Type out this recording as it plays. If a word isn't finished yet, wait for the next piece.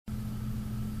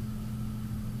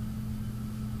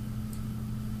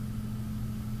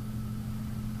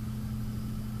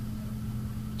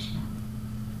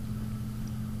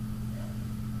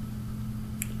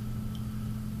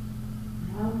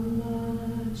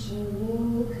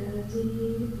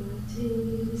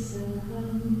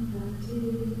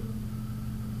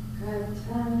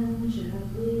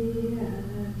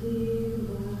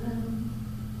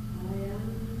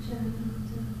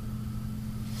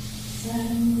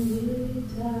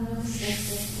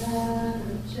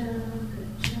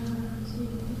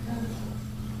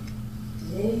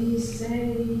They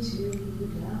say to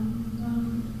Dhamma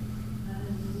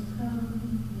and come.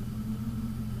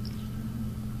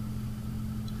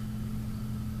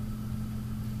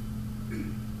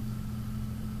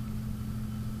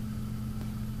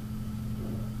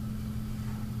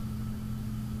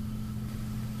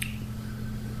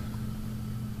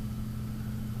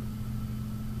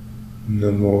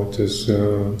 Namo tassa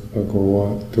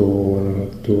bhagavato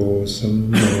arahato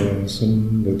samma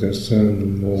sambuddhassa.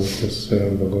 Namo tassa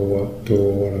bhagavato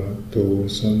arahato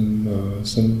samma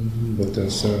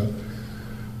sambuddhassa.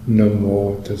 Namo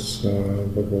tassa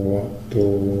bhagavato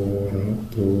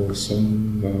arahato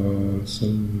samma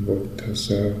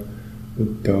sambuddhassa.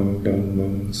 Buddham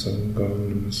dhammam sangham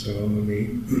namasami.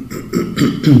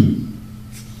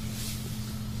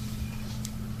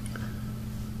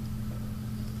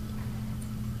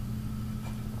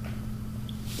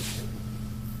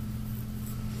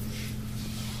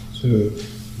 So,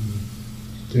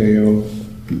 today I'll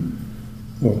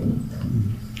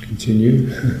continue.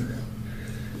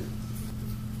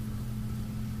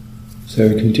 So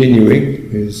continuing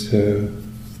is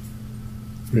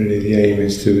really the aim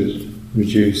is to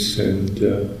reduce and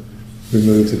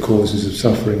remove the causes of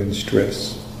suffering and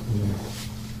stress.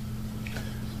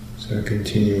 So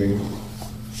continuing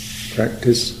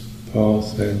practice,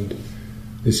 path, and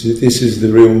this is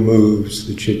the real moves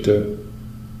the citta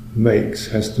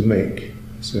has to make.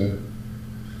 So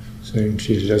saying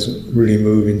citta doesn't really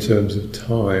move in terms of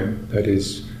time, that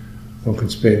is, one can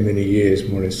spend many years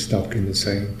more or less stuck in the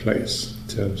same place in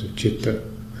terms of citta,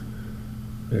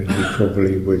 and you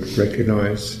probably would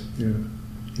recognise, in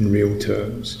real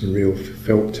terms, in real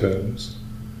felt terms,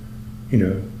 a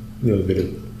little bit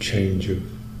of change of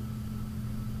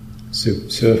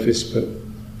surface, but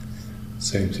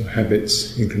same sort of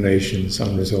habits, inclinations,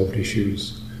 unresolved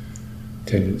issues,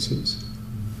 tendencies.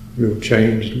 Real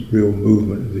change, real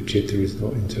movement of the citta is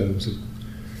not in terms of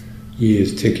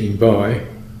years ticking by,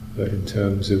 but in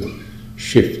terms of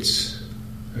shifts,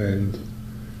 and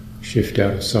shift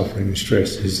out of suffering and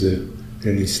stress is the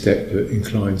only step that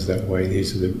inclines that way.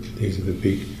 These are the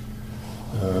big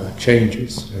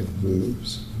changes and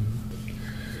moves.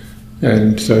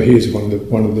 And so here's one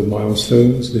of the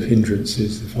milestones, the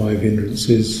hindrances, the 5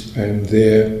 hindrances, and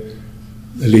their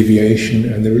alleviation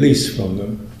and the release from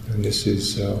them. And this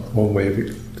is one way of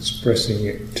expressing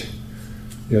it.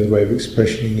 The other way of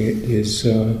expressing it is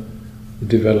the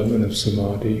development of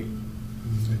samadhi.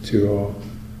 The two are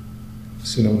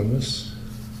synonymous.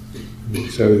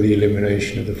 So the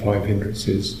elimination of the 5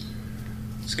 hindrances,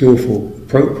 skillful,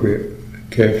 appropriate,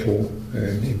 careful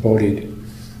and embodied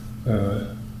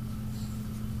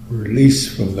release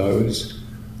from those.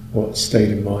 What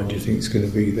state of mind do you think is going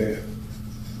to be there?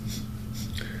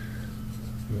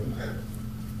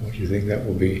 What do you think that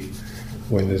will be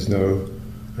when there's no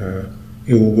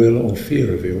ill will or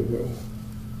fear of ill will?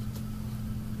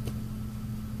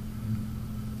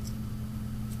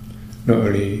 Not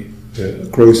only the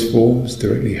gross forms,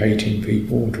 directly hating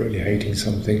people, directly hating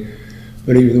something,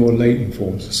 but even the more latent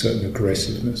forms, a certain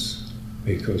aggressiveness,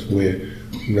 because we're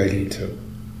ready to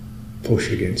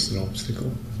push against an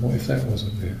obstacle. What if that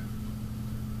wasn't there?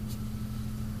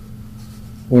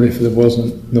 What if there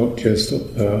wasn't not just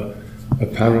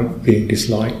apparent being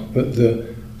disliked, but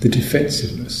the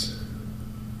defensiveness,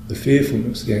 the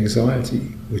fearfulness, the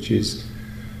anxiety, which is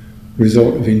the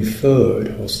result of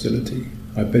inferred hostility.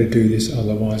 I better do this,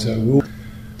 otherwise I will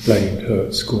blamed,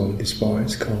 hurt, scorned,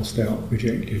 despised, cast out,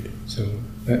 rejected. So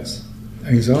that's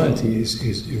anxiety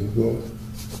is ill will.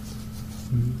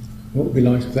 What would it be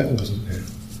like if that wasn't there?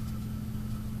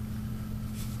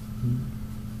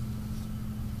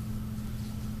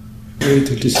 Really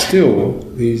to distill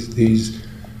these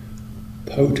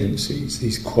potencies,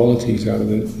 these qualities out of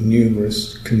the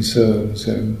numerous concerns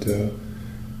and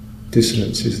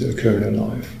dissonances that occur in our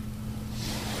life.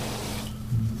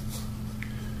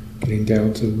 Getting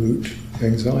down to the root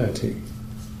anxiety.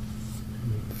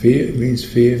 Fear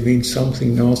means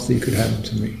something nasty could happen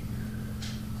to me.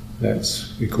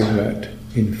 We call that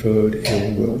inferred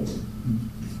ill will.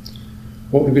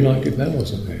 What would it be like if that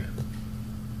wasn't there?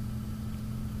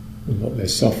 Well, not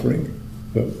less suffering,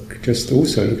 but just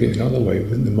also look at it another way.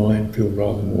 Wouldn't the mind feel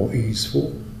rather more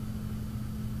easeful,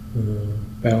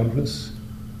 boundless,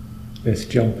 less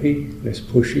jumpy, less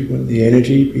pushy? Wouldn't the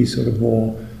energy be sort of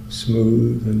more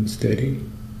smooth and steady?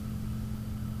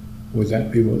 Would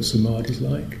that be what samadhi's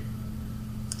like?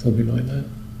 Something like that?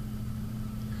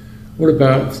 What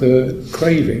about the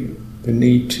craving, the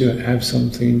need to have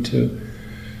something to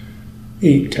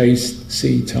eat, taste,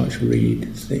 see, touch,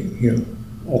 read, think,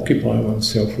 occupy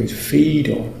oneself with, feed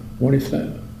on. What if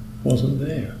that wasn't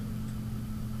there?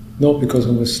 Not because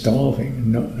I was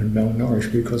starving and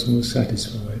malnourished, because I was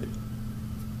satisfied.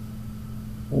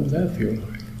 What would that feel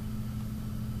like?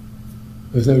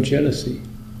 There's no jealousy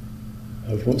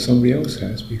of what somebody else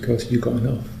has because you've got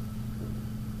enough.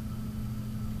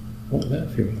 What would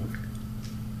that feel like?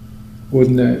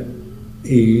 Wouldn't that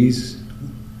ease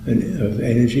of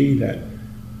energy, that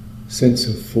sense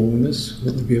of fullness?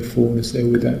 Wouldn't there be a fullness there?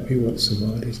 Would that be what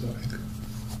samadhi is like?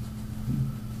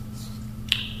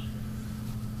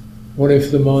 What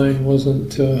if the mind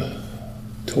wasn't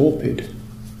torpid,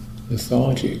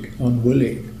 lethargic,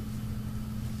 unwilling,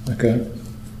 like an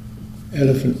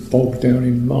elephant bogged down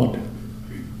in mud,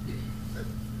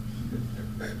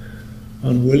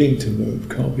 unwilling to move,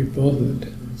 can't be bothered,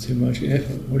 too much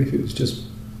effort? What if it was just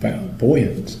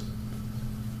buoyant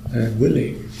and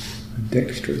willing and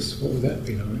dexterous? What would that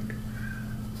be like?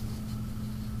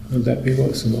 Would that be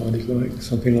what samadhi is like?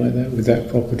 Something like that? Would that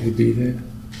property be there?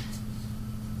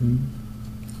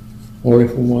 Or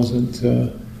if one wasn't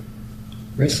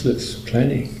restless,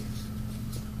 planning,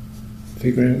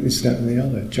 figuring out this, that and the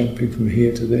other, jumping from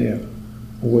here to there,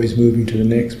 always moving to the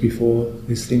next before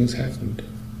this thing has happened,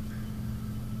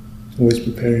 always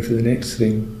preparing for the next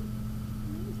thing,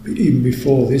 even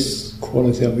before this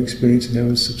quality I'm experiencing now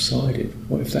has subsided.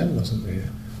 What if that wasn't there?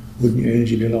 Wouldn't your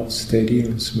energy be a lot steadier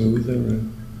and smoother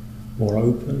and more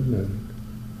open and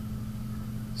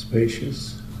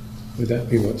spacious? Would that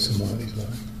be what samadhi is like?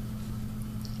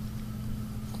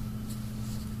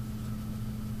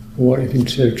 Or what if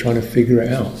instead of trying to figure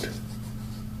it out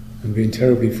and being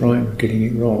terribly frightened of getting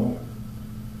it wrong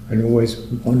and always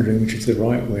wondering which is the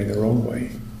right way and the wrong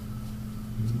way,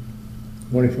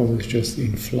 what if one was just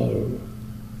in flow,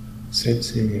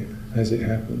 sensing it as it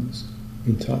happens,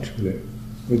 in touch with it?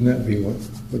 Wouldn't that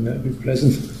be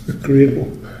pleasant,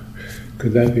 agreeable?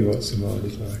 Could that be what samadhi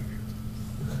is like?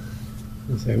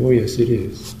 And say, well, yes, it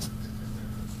is.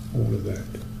 All of that.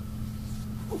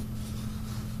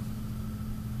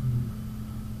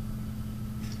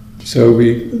 So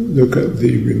we look at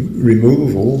the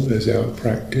removal as our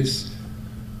practice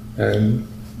and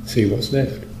see what's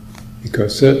left.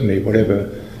 Because certainly whatever,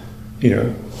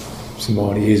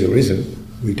 samadhi is or isn't,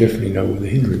 we definitely know what the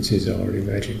hindrances are, I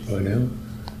imagine, by now,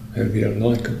 and we don't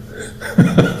like them.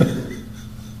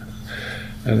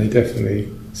 And they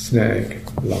definitely snag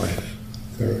life.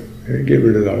 So get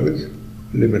rid of those,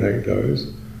 eliminate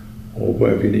those, or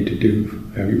whatever you need to do,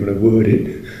 how you want to word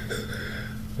it,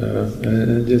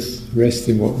 and just rest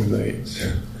in what remains.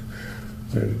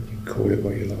 And you can call it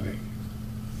what you like.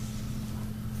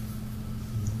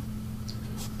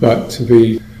 But to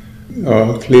be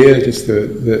clear, just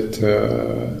that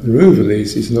the removal of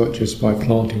these is not just by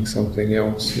planting something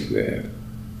else there.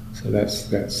 So that's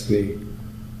the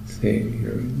thing.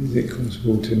 Is it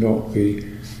possible to not be,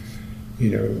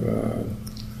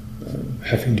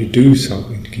 having to do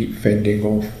something to keep fending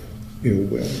off ill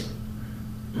will,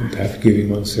 and to have giving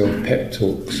oneself pep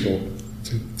talks or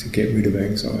to get rid of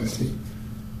anxiety,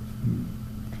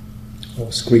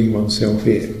 or screen oneself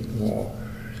in, or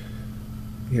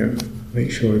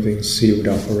make sure everything's sealed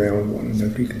up around one and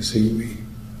nobody can see me,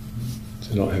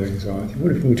 to not have anxiety.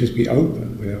 What if we would just be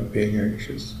open without being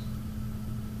anxious?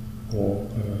 Or,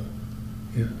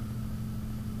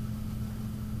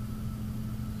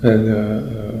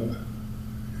 And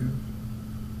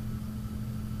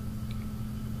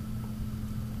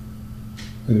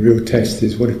and the real test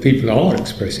is, what if people are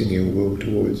expressing ill will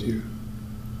towards you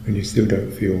and you still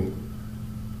don't feel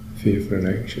fearful and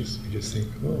anxious? You just think,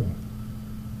 oh,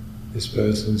 this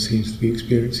person seems to be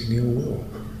experiencing ill will.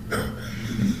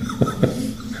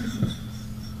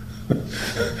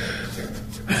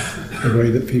 The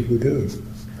way that people do.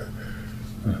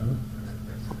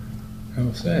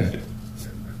 How sad.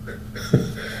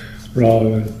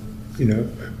 Rather than,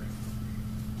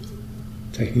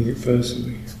 taking it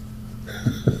personally.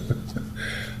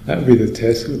 That would be the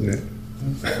test, wouldn't it?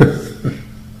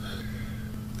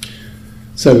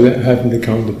 So that having to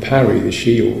come to parry, the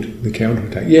shield, the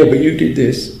counterattack. Yeah, but you did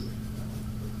this.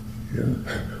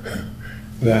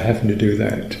 Without having to do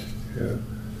that.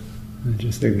 And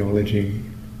just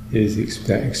acknowledging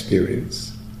that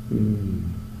experience.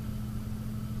 And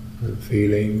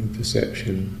feeling,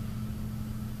 perception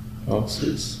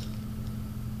passes.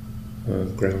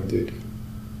 I'm grounded.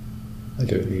 I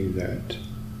don't need that.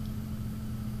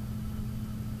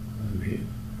 I'm here.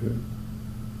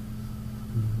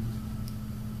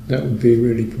 That would be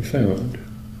really profound.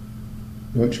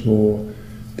 Much more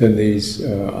than these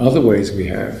other ways we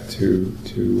have to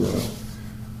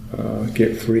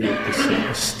get free of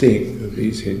the sting of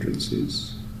these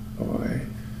hindrances by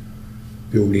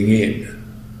building in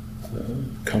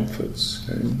comforts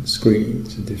and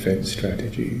screens and defense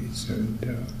strategies and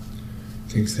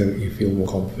things that make you feel more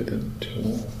confident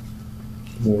or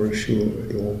more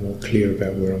assured or more clear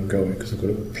about where I'm going because I've got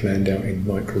it planned out in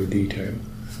micro detail.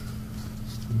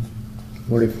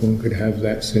 What if one could have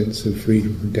that sense of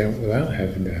freedom from doubt without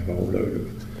having to have a whole load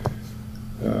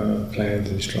of plans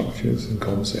and structures and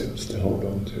concepts to hold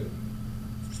on to?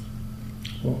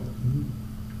 Well,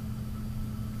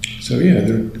 so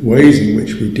there are ways in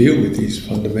which we deal with these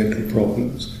fundamental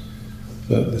problems,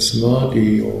 but the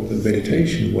samadhi or the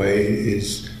meditation way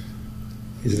is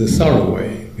the thorough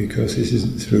way, because this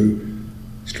isn't through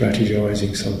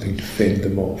strategizing something to fend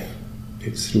them off.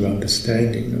 It's through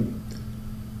understanding them,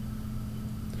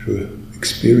 through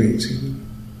experiencing them,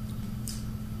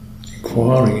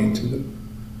 inquiring into them,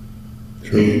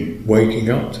 through waking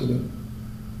up to them,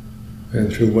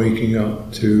 and through waking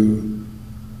up to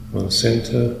one's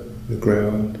centre, the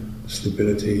ground,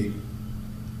 stability,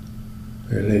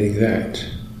 and letting that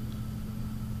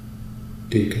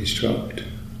deconstruct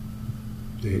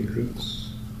the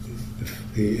hindrance,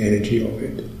 the energy of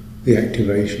it, the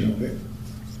activation of it,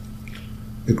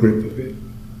 the grip of it,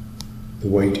 the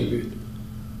weight of it,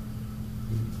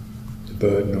 the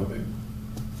burden of it.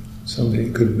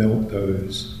 Something that could melt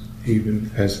those even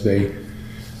as they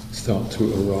start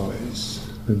to arise,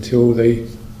 until they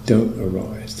don't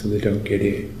arise, till they don't get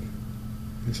in.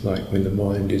 It's like when the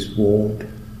mind is warmed,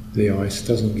 the ice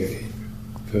doesn't get in.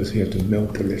 First you have to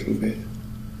melt a little bit.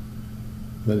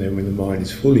 But then when the mind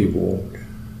is fully warmed,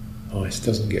 ice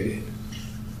doesn't get in.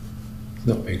 It's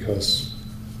not because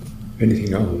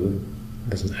anything other than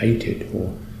doesn't hate it,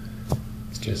 or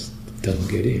it just doesn't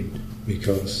get in,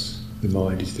 because the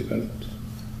mind is developed,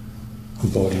 the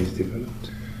body is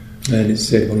developed. And it's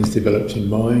said one is developed in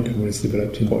mind and one is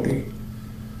developed in body.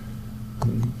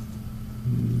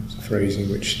 It's a phrase in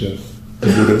which the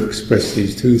Buddha expressed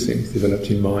these two things, developed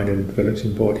in mind and developed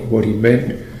in body. What he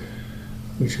meant,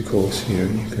 which of course you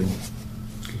can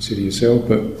consider yourself,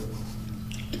 but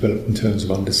developed in terms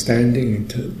of understanding,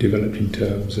 developed in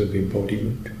terms of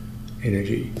embodiment,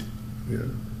 energy,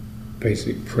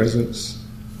 basic presence,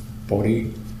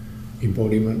 body,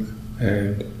 embodiment,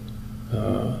 and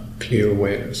clear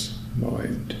awareness,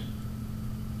 mind.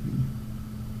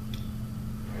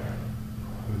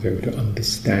 One is able to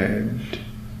understand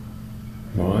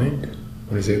mind,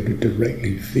 one is able to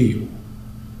directly feel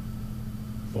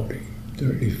body,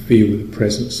 directly feel the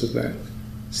presence of that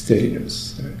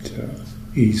steadiness, that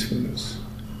easefulness.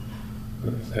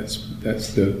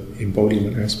 That's the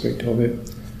embodiment aspect of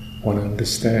it. One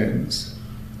understands,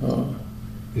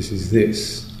 this is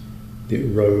this, it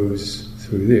rose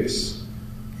through this,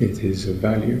 it is of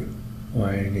value,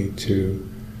 I need to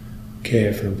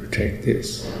care for and protect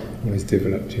this. One is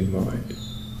developed in mind.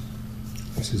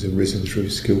 This has arisen through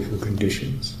skillful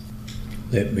conditions.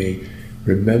 Let me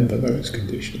remember those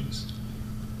conditions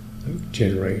that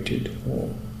generated or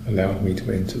allowed me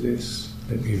to enter this.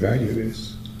 Let me value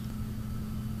this.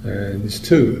 And this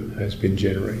too has been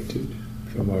generated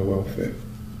for my welfare.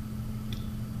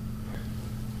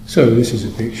 So this is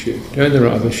a big shift. And there are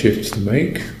other shifts to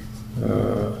make.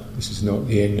 This is not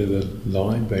the end of the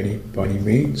line by any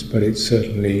means, but it's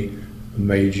certainly a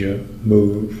major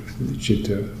move that the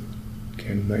citta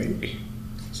can make.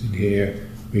 So in here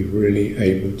we're really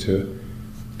able to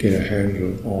get a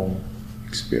handle on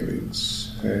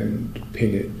experience and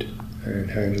pin it and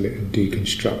handle it and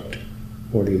deconstruct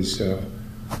what is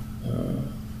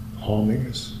harming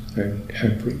us and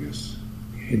hampering us,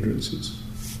 hindrances.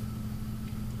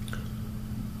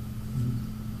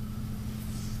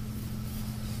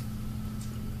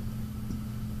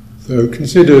 So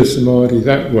consider samadhi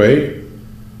that way,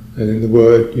 and in the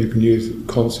word you can use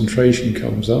concentration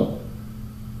comes up.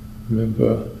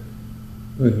 Remember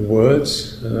the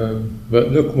words,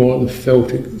 but look more at the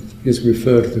felt, just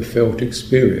refer to the felt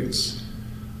experience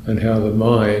and how the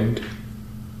mind,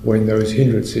 when those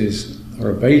hindrances are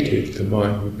abated, the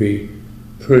mind would be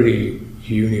pretty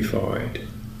unified,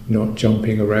 not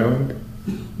jumping around,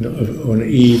 not on an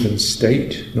even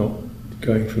state, not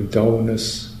going from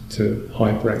dullness to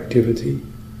hyperactivity,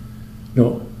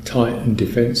 not tight and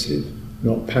defensive,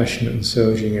 not passionate and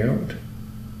surging out.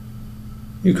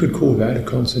 You could call that a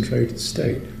concentrated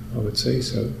state, I would say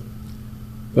so.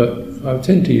 But I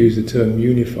tend to use the term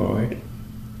unified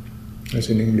as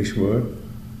an English word,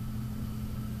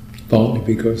 partly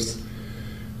because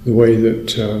the way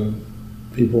that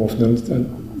people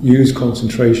often use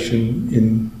concentration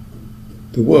in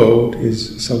the world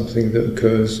is something that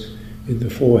occurs in the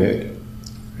forehead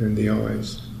and the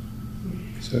eyes.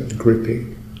 certain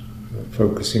gripping,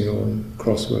 focusing on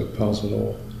crossword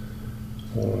puzzle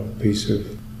or a piece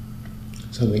of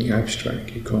something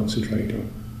abstract you concentrate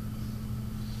on.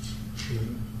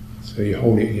 So you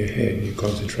hold it in your head and you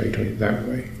concentrate on it that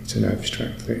way. It's an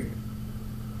abstract thing.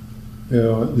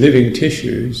 Now, living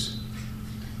tissues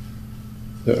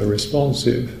that are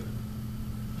responsive,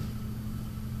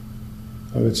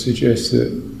 I would suggest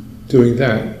that doing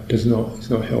that is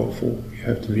not helpful. You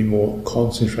have to be more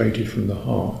concentrated from the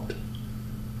heart,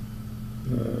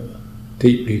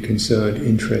 deeply concerned,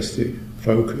 interested,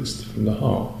 focused from the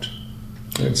heart.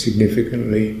 And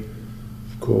significantly,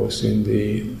 of course, in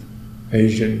the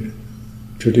Asian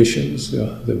traditions,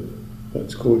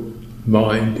 what's called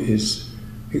mind is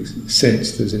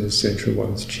sensed as in the centre of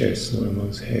one's chest, not in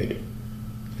one's head.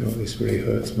 You know, this really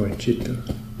hurts my citta.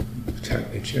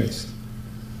 Tap their chest.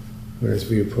 Whereas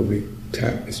we would probably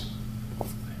tap this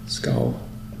skull.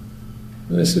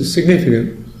 And that's a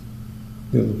significant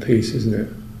little piece, isn't it?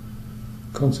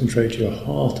 Concentrate your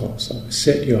heart on something.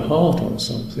 Set your heart on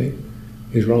something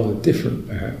is rather different,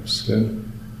 perhaps,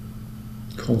 than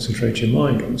concentrate your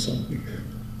mind on something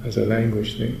as a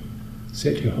language thing.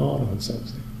 Set your heart on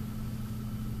something.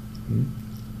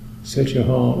 Set your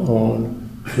heart on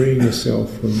freeing yourself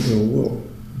from ill will.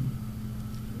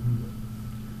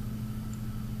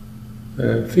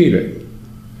 Feel it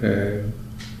and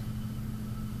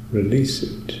release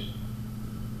it.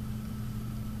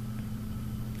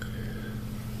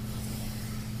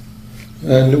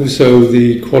 And also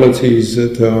the qualities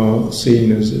that are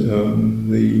seen as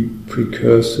the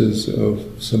precursors of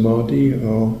samadhi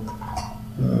are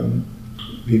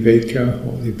viveka,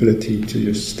 or the ability to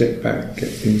just step back, get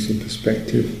things in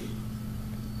perspective,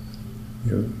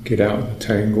 get out of the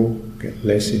tangle, get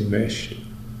less enmeshed,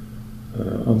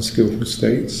 unskillful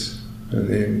states, and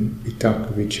then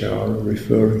vitakka vichara,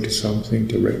 referring to something,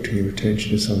 directing your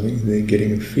attention to something, and then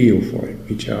getting a feel for it,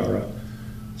 vichara,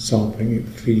 sampling it,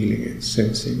 feeling it,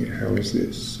 sensing it, how is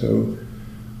this? So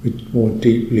we're more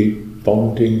deeply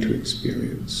bonding to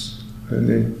experience. And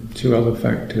then two other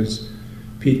factors,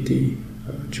 piti,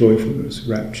 joyfulness,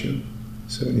 rapture,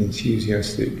 certain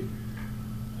enthusiastic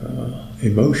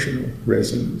emotional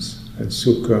resonance, and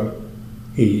sukha,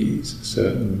 ease,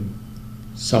 certain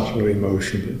subtler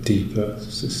emotion but deeper,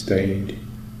 sustained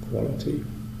quality.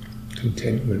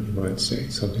 Contentment, you might say,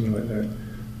 something like that.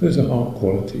 Those are heart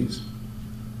qualities.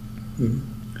 And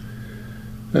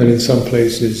in some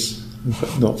places,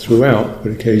 not throughout,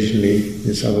 but occasionally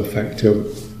this other factor,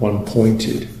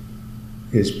 one-pointed,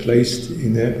 is placed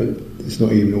in there, but it's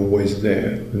not even always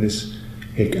there. And this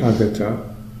ekagata,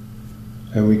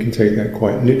 and we can take that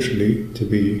quite literally to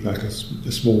be like a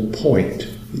small point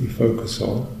that you focus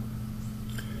on.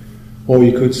 Or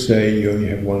you could say you only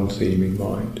have one theme in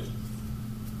mind.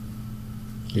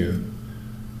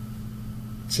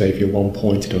 Say if you're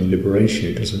one-pointed on liberation,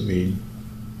 it doesn't mean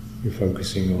you're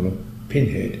focusing on a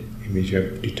pinhead. It means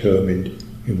you're determined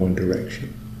in one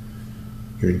direction.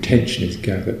 Your intention is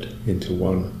gathered into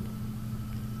one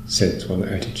sense, one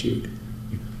attitude.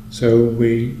 So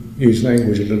we use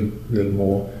language a little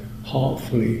more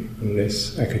heartfully and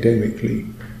less academically.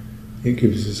 It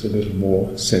gives us a little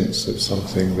more sense of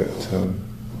something that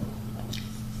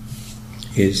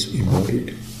is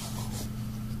embodied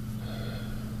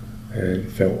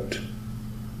and felt.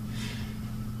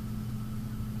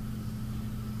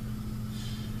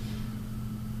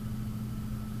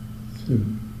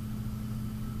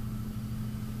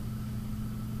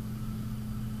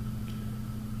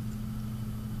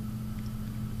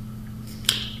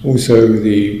 Also,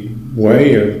 the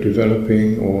way of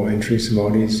developing or entering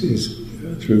samadhis is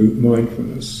through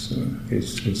mindfulness.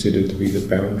 It's considered to be the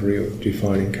boundary or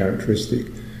defining characteristic.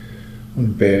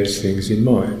 One bears things in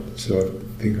mind. So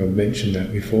I think I've mentioned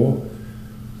that before.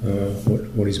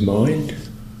 What is mind?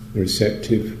 The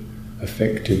receptive,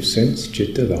 affective sense,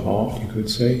 citta, the heart, you could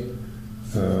say.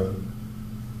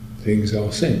 Things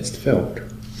are sensed, felt,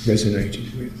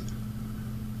 resonated with.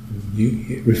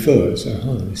 It refers,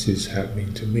 this is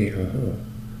happening to me,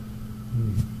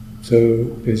 So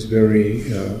there's very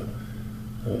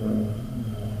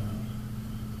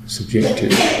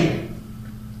subjective,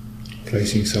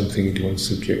 placing something into one's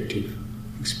subjective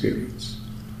experience.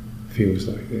 Feels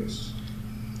like this.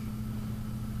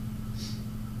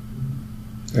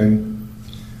 And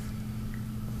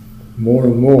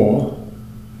more,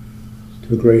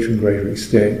 to a greater and greater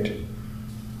extent,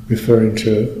 referring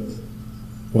to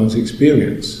one's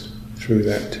experience through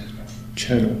that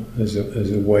channel as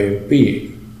a way of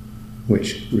being,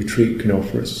 which retreat can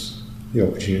offer us the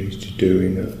opportunity to do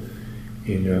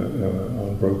in a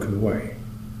unbroken way.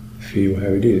 Feel how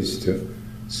it is to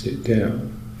sit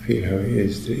down, Feel how it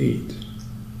is to eat.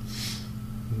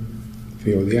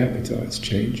 Feel the appetites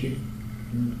changing.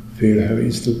 Feel how it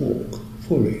is to walk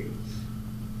fully.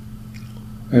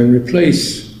 And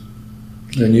replace,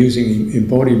 and using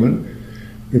embodiment,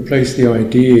 replace the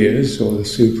ideas or the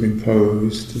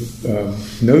superimposed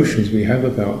notions we have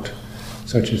about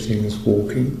such a thing as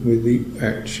walking with the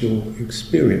actual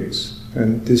experience.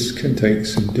 And this can take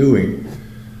some doing.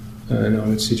 And I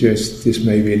would suggest this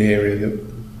may be an area that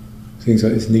things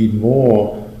like this need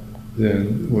more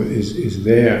than what is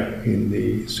there in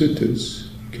the suttas,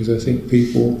 because I think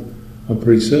I'm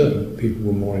pretty certain people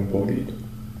were more embodied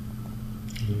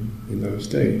in those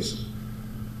days,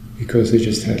 because they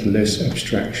just had less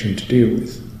abstraction to deal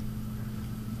with.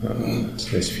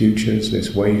 Less futures,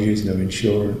 less wages, no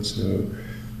insurance, no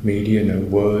media, no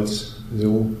words. There's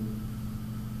all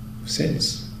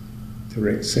sense,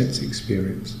 direct sense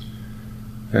experience.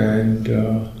 And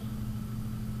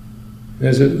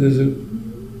there's a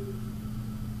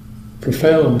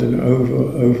profound and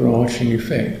overarching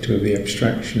effect of the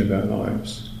abstraction of our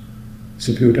lives.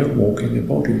 So people don't walk in their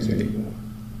bodies anymore.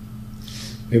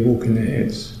 They walk in their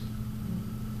heads.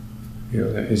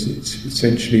 That is, it's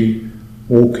essentially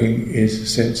walking is a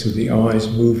sense of the eyes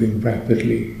moving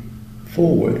rapidly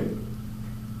forward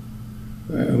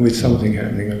with something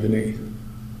happening underneath.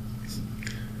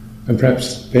 And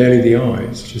perhaps barely the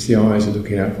eyes, just the eyes are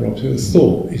looking out for opposite. The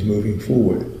thought is moving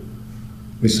forward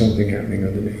with something happening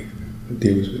underneath that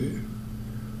deals with it.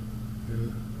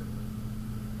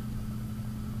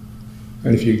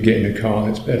 And if you get in a car,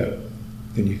 that's better.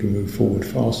 Then you can move forward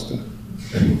faster.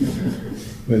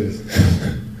 With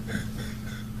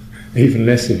even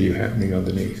less of you happening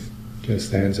underneath,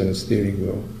 just hands on a steering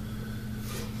wheel.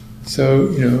 So,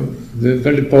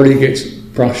 the body gets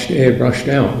airbrushed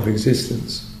out of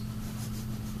existence.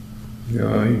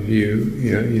 If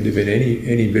you live in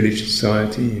any village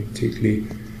society, particularly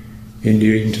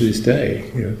India even to this day,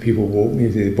 people walk,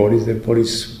 their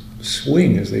bodies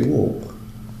swing as they walk.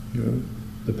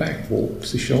 The back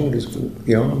walks, the shoulders walk,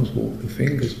 the arms walk, the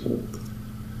fingers walk,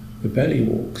 the belly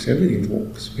walks, everything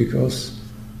walks, because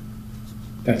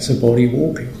that's a body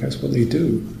walking, that's what they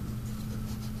do.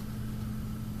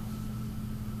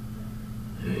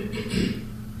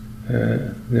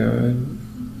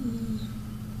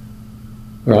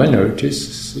 Well, I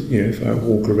notice, if I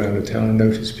walk around a town, I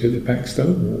notice people, their backs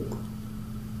don't walk.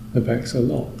 Their backs are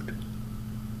locked.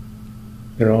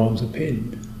 Their arms are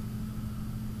pinned.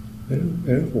 They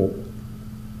don't walk,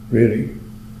 really.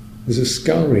 There's a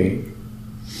scurrying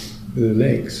with the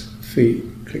legs, feet,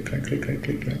 click, clack, click, clack,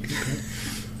 click, clack, click, clack.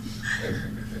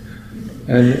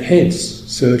 And heads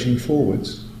surging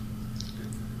forwards.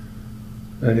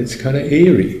 And it's kind of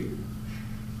eerie.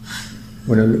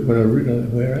 When I realize,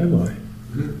 where am I?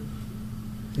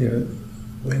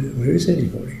 Where is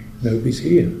anybody? Nobody's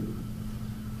here.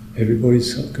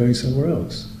 Everybody's going somewhere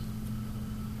else.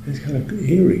 It's kind of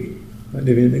eerie, like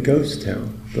living in a ghost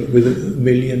town, but with a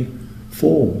million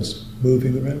forms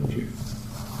moving around you.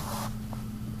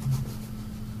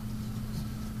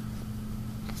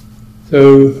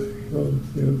 So,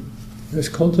 let's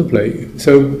contemplate.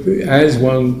 So, as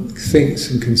one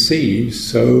thinks and conceives,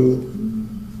 so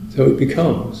it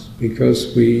becomes,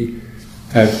 because we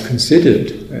have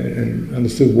considered and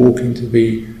understood walking to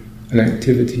be an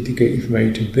activity to get you from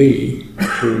A to B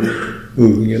through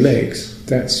moving your legs.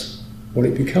 That's what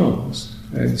it becomes.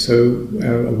 And so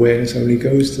our awareness only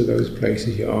goes to those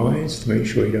places, your eyes, to make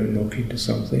sure you don't knock into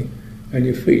something, and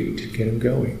your feet, to get them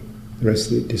going. The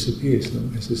rest of it disappears,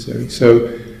 not necessary.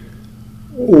 So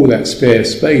all that spare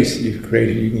space that you've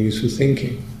created you can use for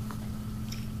thinking.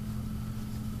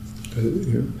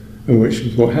 And which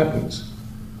is what happens.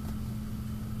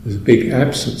 There's a big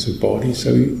absence of body,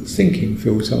 so thinking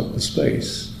fills up the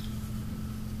space,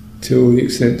 till the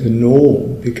extent the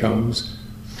norm becomes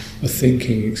a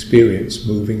thinking experience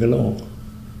moving along.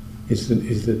 Is the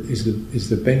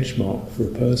benchmark for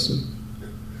a person.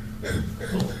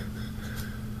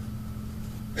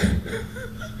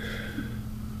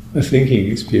 A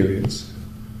thinking experience,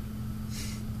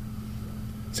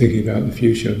 thinking about the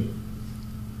future,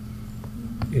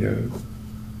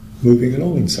 moving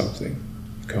along in something,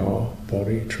 car,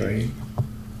 body, train,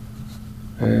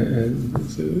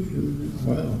 and so,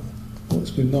 wow,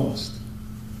 what's been lost?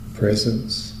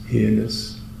 Presence,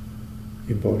 here-ness,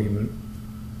 embodiment.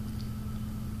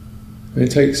 And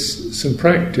it takes some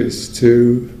practice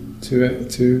to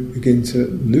begin to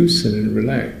loosen and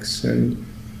relax and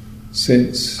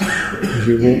sense, as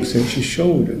you walk, sense your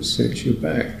shoulders, sense your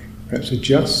back, perhaps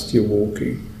adjust your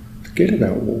walking, forget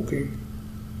about walking,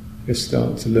 just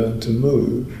start to learn to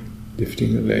move,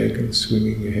 lifting a leg and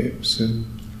swinging your hips and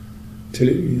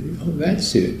till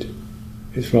that's it.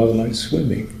 It's rather like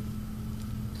swimming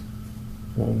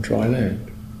on dry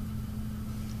land.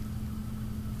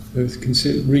 So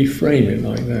reframe it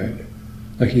like that.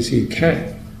 Like you see a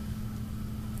cat.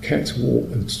 Cats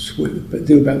walk and swim, but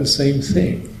do about the same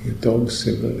thing. Dogs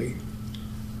similarly.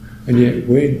 And yet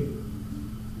when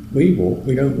we walk,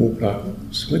 we don't walk like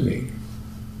swimming,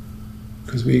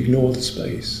 because we ignore the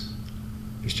space.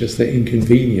 It's just that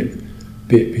inconvenient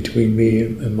bit between me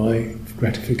and my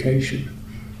gratification.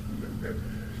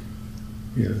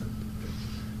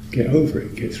 Get over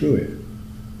it, get through it.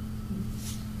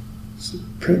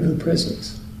 No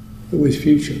presence, always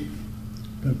future,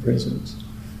 no presence.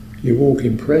 You walk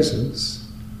in presence,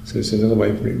 so it's another way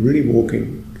of putting it, really walk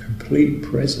in complete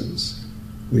presence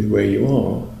with where you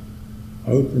are,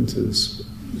 open to the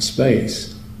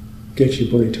space, get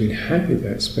your body to inhabit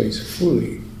that space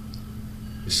fully,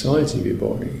 the sides of your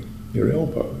body, your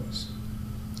elbows,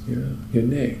 your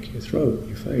neck, your throat,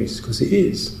 your face, because it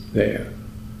is there.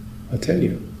 I tell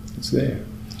you, it's there.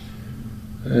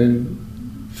 And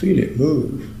feel it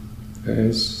move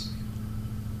as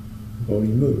the body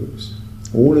moves.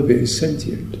 All of it is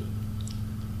sentient.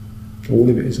 All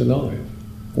of it is alive.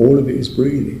 All of it is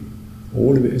breathing.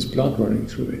 All of it is blood running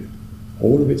through it.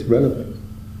 All of it's relevant.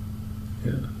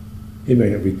 It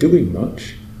may not be doing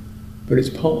much, but it's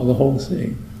part of the whole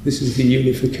thing. This is the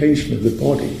unification of the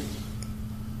body.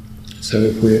 So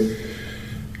if we're,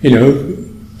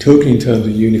 talking in terms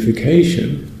of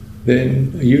unification,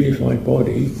 then a unified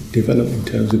body, developed in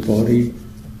terms of body,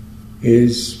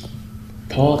 is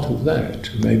part of that,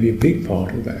 maybe a big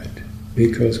part of that.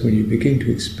 Because when you begin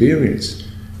to experience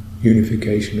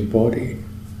unification of body,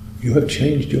 you have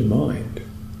changed your mind.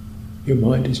 Your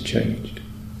mind has changed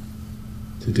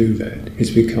to do that.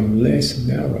 It's become less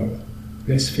narrow,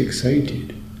 less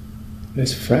fixated,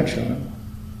 less fragile,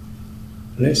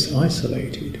 less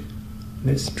isolated,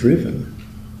 less driven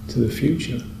to the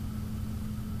future,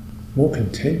 more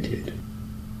contented,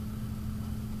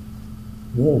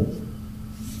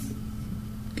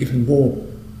 given more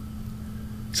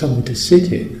something to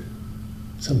sit in,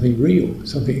 something real,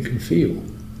 something you can feel.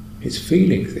 It's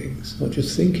feeling things, not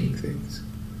just thinking things.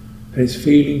 And it's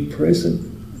feeling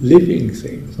present, living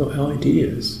things, not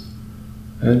ideas,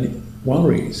 and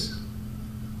worries,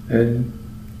 and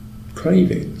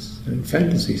cravings, and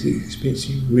fantasies. It's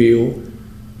experiencing real,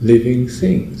 living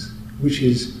things, which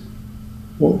is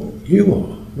what you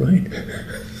are, right?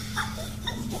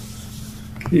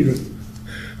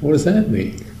 What does that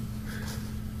mean?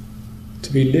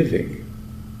 To be living,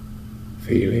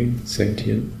 feeling,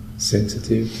 sentient,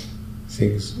 sensitive,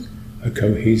 things are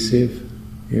cohesive,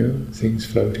 things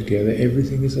flow together,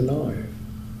 everything is alive.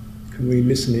 Can we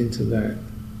listen into that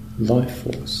life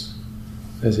force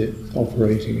as it's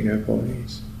operating in our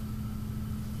bodies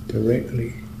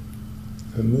directly,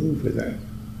 and move with that,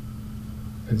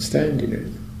 and stand in it,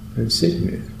 and sit in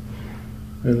it,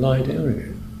 and lie down in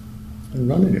it, and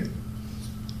run in it,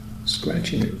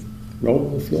 scratch in it, roll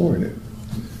on the floor in it.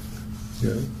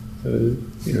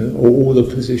 All the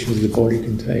positions the body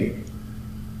can take.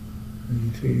 And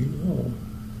you're feeling,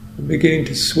 I'm beginning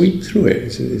to sweep through it.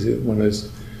 Is it one of those,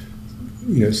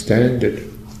 standard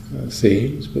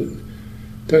themes? But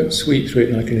don't sweep through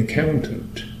it like an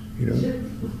accountant.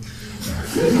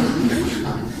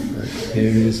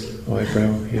 Here is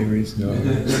eyebrow, here is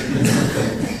nose.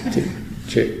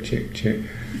 Check, check, check.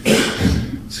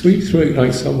 Sweep through it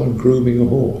like someone grooming a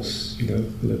horse,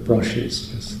 with the brushes,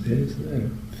 just there's there,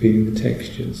 feeling the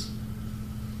textures.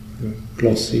 The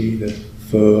glossy, the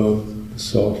firm, the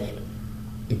soft,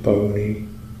 the bony,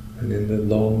 and then the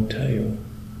long tail,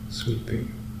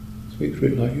 sweeping. Sweep through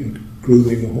it like you're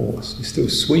grooming a horse. You're still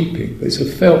sweeping, but it's a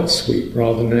felt sweep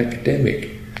rather than an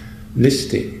academic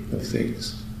listing of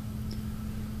things.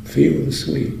 Feel the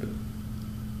sweep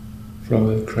from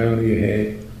the crown of your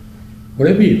head,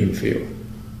 whatever you can feel.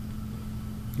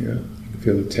 You can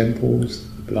feel the temples,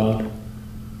 the blood,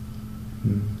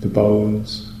 the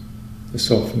bones, the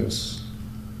softness.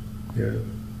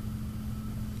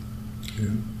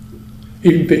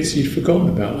 Even bits you'd forgotten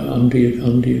about, like under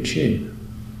your chin,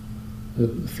 the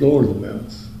floor of the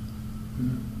mouth,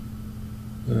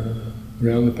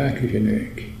 around the back of your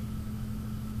neck,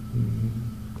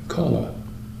 collar.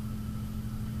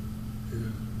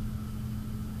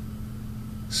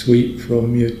 Sweep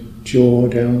from your jaw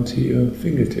down to your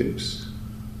fingertips,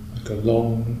 like a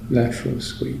long lateral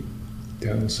sweep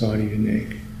down the side of your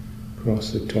neck,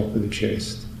 across the top of the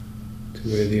chest to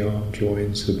where the arm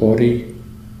joins the body.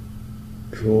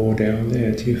 Draw down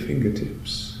there to your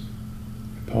fingertips,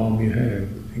 the palm of your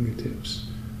hand, fingertips.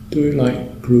 Do it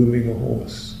like grooming a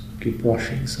horse, keep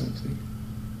brushing something.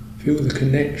 Feel the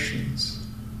connections,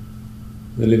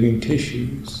 the living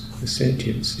tissues, the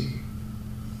sentiency,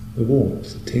 the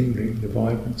warmth, the tingling, the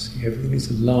vibrancy. Everything is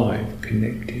alive,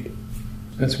 connected.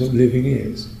 That's what living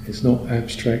is. It's not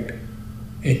abstract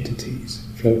entities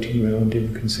floating around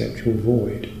in a conceptual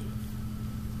void.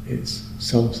 It's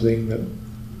something that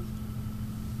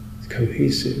is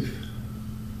cohesive,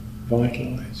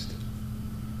 vitalized,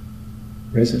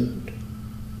 resonant.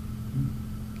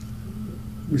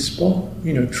 Respond,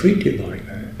 treat it like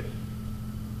that.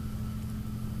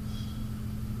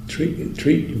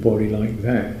 Treat your body like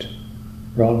that,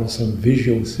 rather than some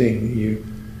visual thing that you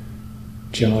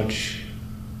judge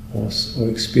or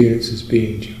experience as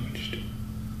being judged,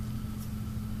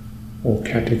 or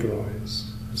categorize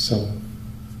as some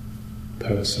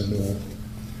person or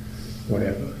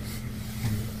whatever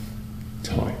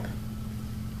type.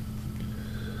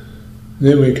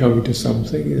 Then we're coming to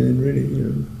something, and then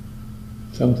really,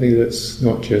 something that's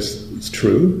not just, it's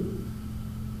true,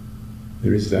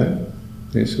 there is that.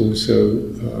 It's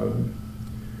also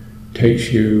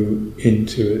takes you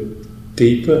into a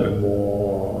deeper and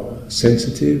more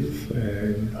sensitive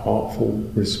and heartful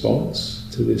response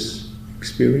to this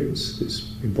experience,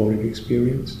 this embodied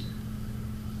experience.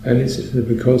 And it's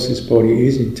because this body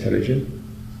is intelligent,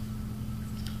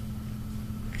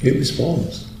 it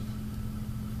responds.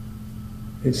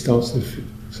 It starts to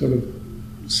sort of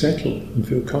settle and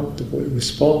feel comfortable. It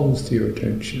responds to your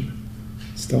attention.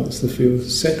 It starts to feel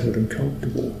settled and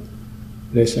comfortable,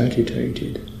 less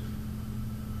agitated,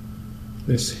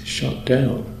 less shut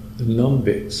down. The numb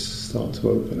bits start to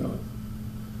open up.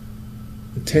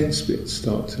 The tense bits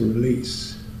start to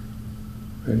release.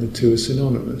 And the two are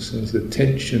synonymous. There's the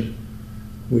tension,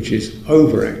 which is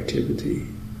overactivity,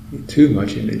 too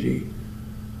much energy,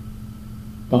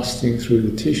 busting through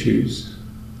the tissues,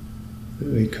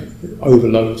 it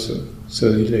overloads them,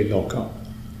 so they lock up.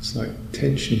 It's like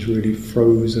tension is really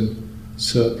frozen,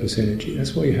 surplus energy.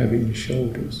 That's why you have it in your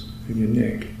shoulders, in your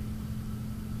neck.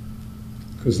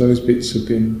 Because those bits have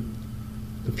been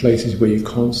the places where you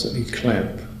constantly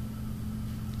clamp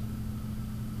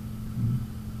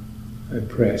and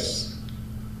press.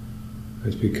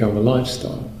 Has become a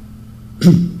lifestyle.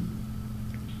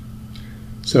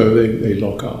 So they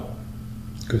lock up,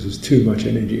 because there's too much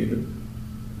energy in them.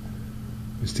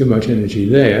 There's too much energy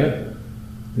there,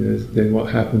 then what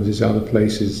happens is other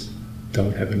places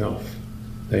don't have enough.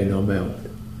 They numb out.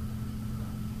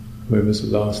 When was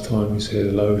the last time you said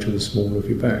hello to the small of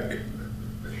your back?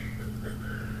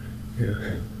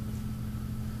 Yeah.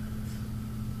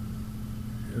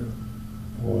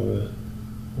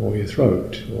 Or your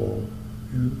throat, or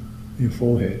your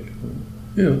forehead,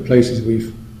 or, places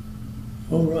we've.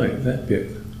 Oh right, that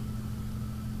bit.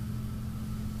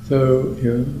 So,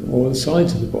 or the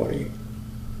sides of the body,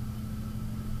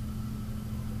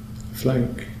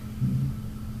 flank,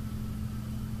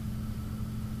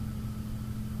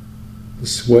 the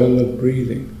swell of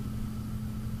breathing.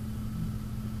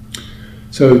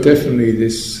 So definitely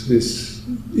this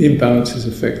imbalances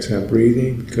affects our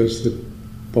breathing, because the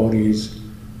body is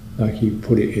like you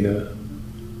put it in a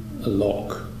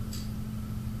lock.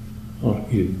 Oh,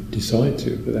 you didn't decide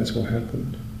to, but that's what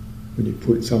happened. When you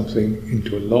put something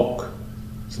into a lock,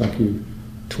 it's like you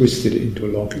twisted it into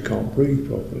a lock, it can't breathe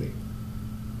properly.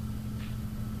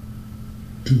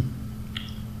 And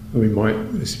we might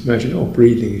imagine,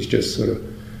 breathing is just sort of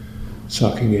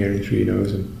sucking air in through your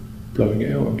nose and blowing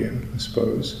it out again, I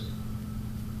suppose.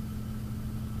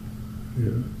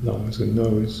 Lungs and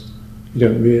nose. You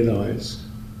don't realise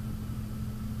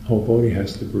the whole body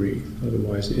has to breathe,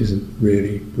 otherwise it isn't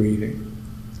really breathing.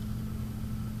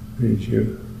 And your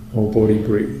whole body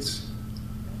breathes.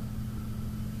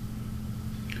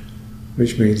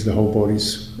 Which means the whole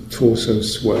body's torso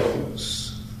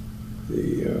swells,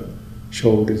 the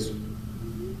shoulders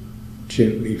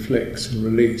gently flex and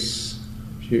release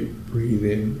as you breathe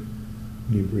in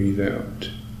and you breathe out.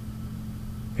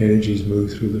 Energies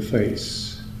move through the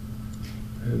face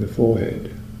and the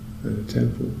forehead and the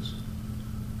temples.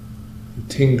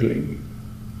 The tingling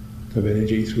of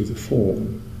energy through the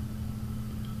form.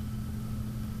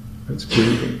 That's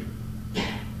breathing.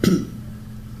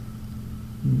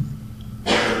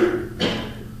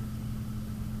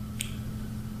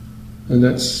 And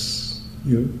that's,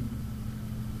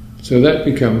 so that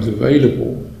becomes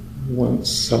available once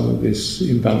some of these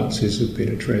imbalances have been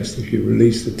addressed. If you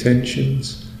release the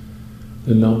tensions,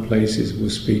 the numb places will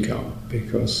speak up,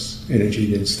 because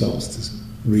energy then starts to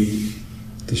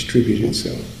redistribute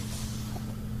itself.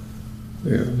 A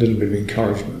little bit of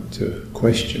encouragement to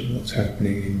question what's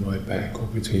happening in my back or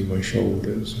between my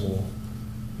shoulders or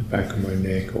the back of my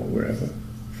neck or wherever.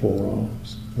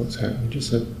 forearms, what's happening,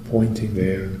 just pointing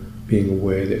there and being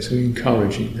aware there, so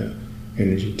encouraging that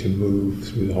energy to move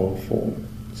through the whole form.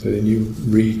 So then you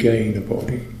regain a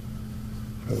body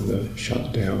from the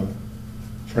shut down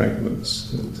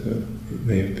fragments that it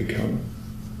may have become.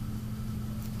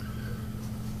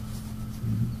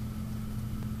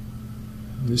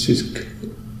 This is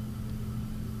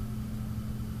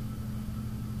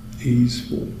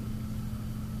easeful,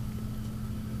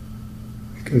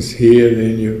 because here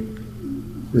then you're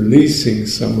releasing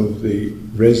some of the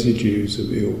residues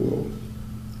of ill will,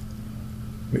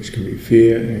 which can be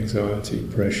fear, anxiety,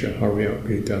 pressure, hurry up,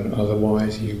 get it done,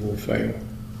 otherwise you will fail.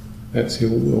 That's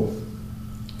ill will.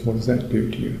 What does that do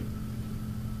to you?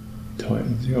 It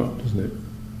tightens you up, doesn't it?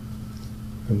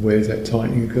 And where's that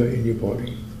tightening occur? In your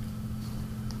body.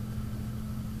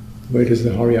 Where does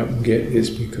the hurry up and get this?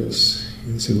 Because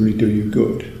it's to really do you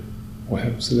good. What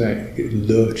happens to that? You get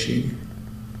lurching.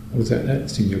 What is that?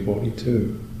 That's in your body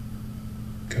too.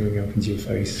 Coming up into your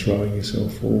face, throwing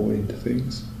yourself forward into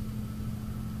things.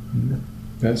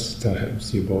 That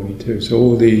happens to your body too. So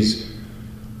all these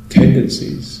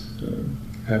tendencies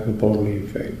have a bodily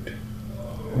effect.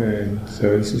 And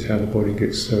so this is how the body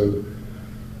gets so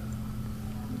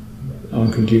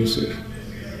unconducive.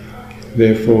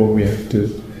 Therefore we have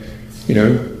to,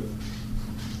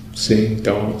 sing,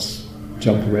 dance,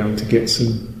 jump around to get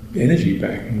some energy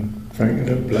back. And frankly,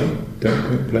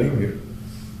 don't blame you.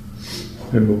 I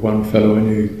remember one fellow I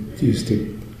knew used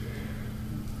to,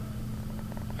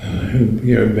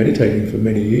 meditating for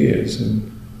many years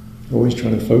and always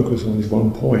trying to focus on this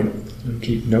one point and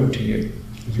keep noting it.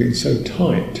 It's getting so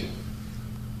tight.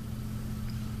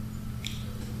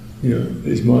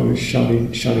 His mind was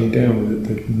shutting down with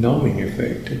the numbing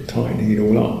effect of tightening it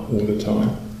all up all the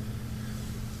time.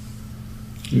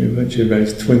 Eventually about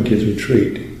his 20th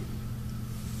retreat,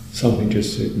 something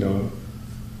just said, no.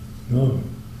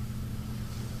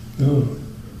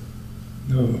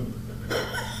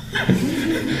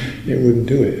 It wouldn't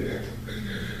do it.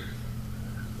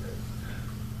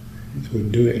 It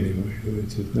wouldn't do it anymore.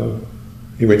 It said no.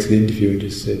 He went to the interview and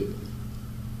just said,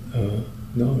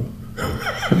 no. I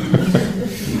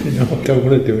don't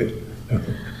want to do it.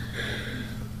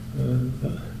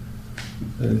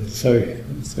 And so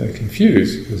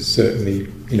confused, because certainly,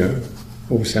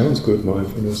 all sounds good,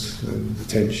 mindfulness and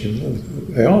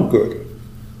attention, they are good.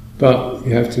 But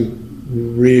you have to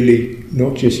really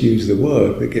not just use the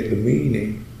word, but get the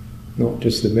meaning, not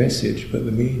just the message, but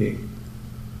the meaning.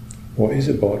 What is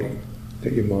a body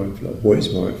that you're mindful of? What is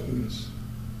mindfulness?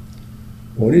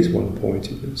 What is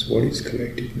one-pointedness? What is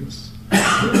collectiveness?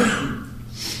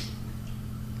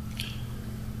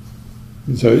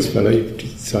 And so this fellow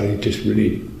decided he just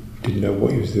really didn't know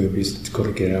what he was doing. He's got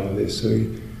to get out of this. So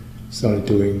he started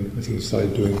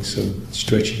doing some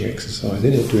stretching exercise.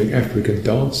 Then he was doing African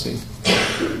dancing,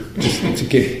 just to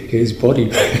get his body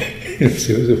back.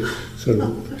 So it was a sort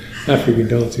of African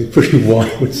dancing, pretty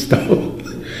wild stuff.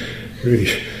 Really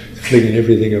flinging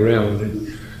everything around and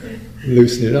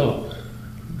loosen it up.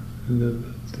 And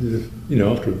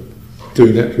after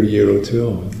doing that for a year or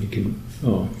two, you can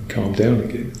calm down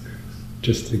again,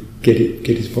 just to get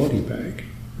his body back,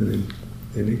 and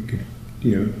then it could,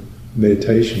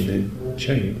 meditation then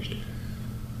changed.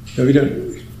 Now we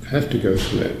don't have to go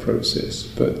through that process,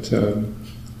 but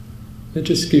it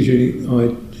just gives you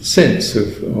a sense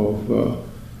of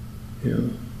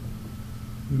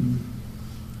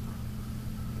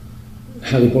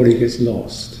how the body gets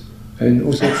lost, and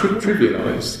also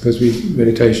trivialized, because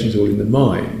meditation's all in the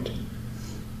mind,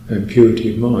 and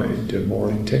purity of mind, and moral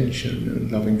intention,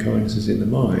 and loving kindness is in the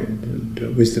mind, and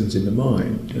wisdom's in the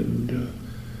mind, and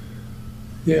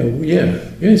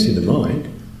it's in the mind.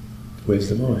 Where's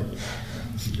the mind?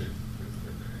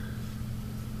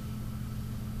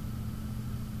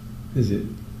 Is it?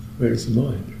 Where is the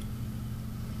mind?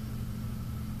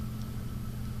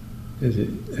 Is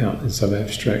it out in some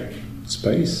abstract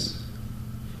space?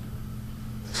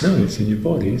 No, it's in your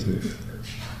body, isn't it?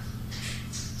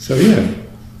 So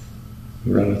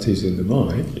morality's in the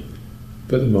mind,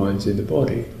 but the mind's in the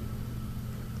body,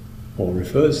 or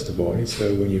refers to the body.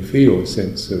 So when you feel a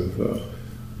sense of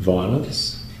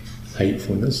violence,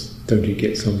 hatefulness, don't you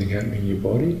get something happening in your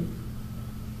body?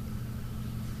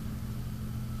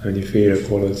 And you feel a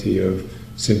quality of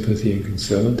sympathy and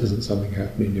concern, doesn't something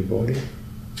happen in your body?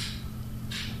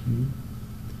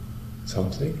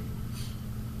 Something.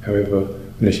 However,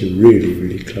 unless you're really,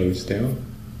 really closed down,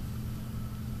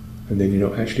 and then you're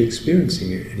not actually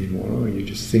experiencing it anymore, are you? You're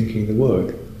just thinking the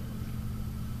word.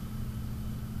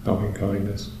 Loving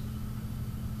kindness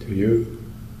to you,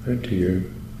 and to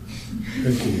you,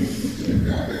 and to you.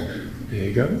 There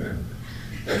you go.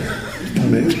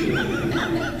 Done it.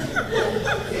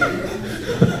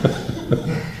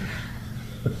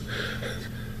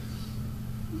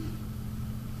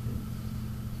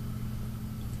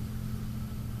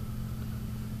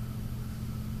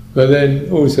 But then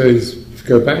also,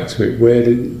 go back to it,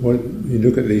 you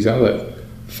look at these other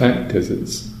factors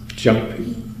that's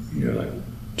jumping, like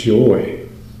joy,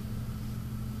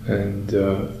 and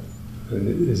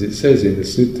as it says in the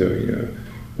Sutta,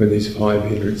 when these 5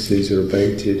 hindrances are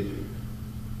abated,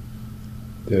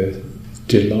 the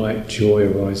delight,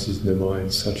 joy arises in the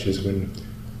mind, such as when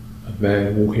a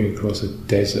man walking across a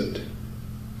desert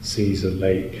sees a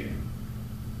lake,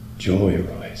 joy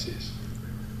arises.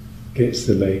 Gets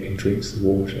the lake and drinks the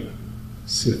water,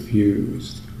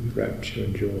 suffused with rapture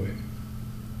and joy.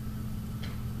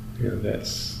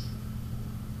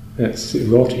 That's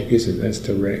erotic, isn't it? That's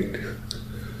direct.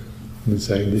 And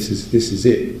saying this is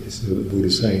it. This is what the Buddha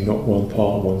is saying. Not one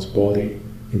part of one's body,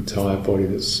 entire body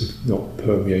that's not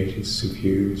permeated,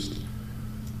 suffused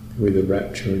with the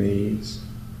rapture and ease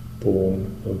born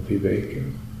of viveka.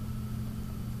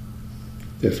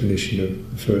 Definition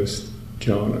of the first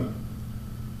jhana.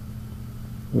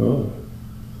 Well,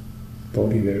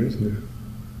 body there, isn't there?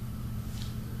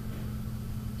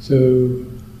 So,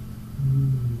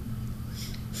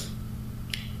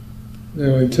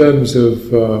 now in terms of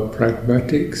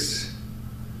pragmatics,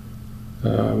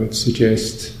 I would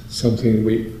suggest something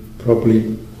we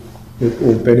probably would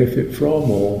all benefit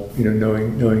from, or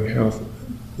knowing how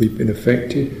we've been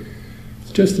affected.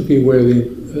 It's just to be aware of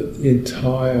the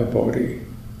entire body.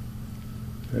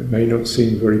 It may not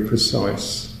seem very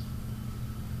precise.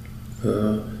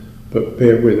 But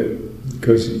bear with it,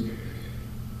 because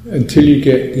until you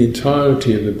get the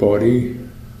entirety of the body,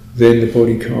 then the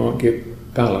body can't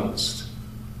get balanced.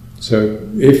 So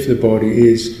if the body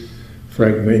is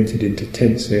fragmented into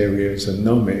tense areas and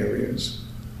numb areas,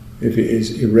 if it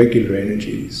is irregular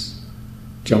energies,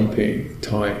 jumping,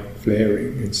 tight,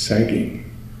 flaring and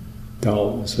sagging,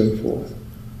 dull and so forth,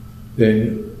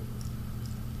 then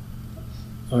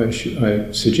I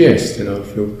suggest, and I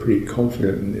feel pretty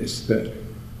confident in this, that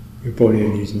your body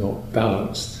energy is not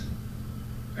balanced,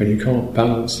 and you can't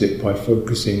balance it by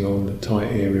focusing on the tight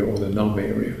area or the numb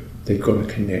area. They've got to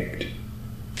connect,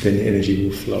 then the energy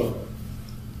will flow.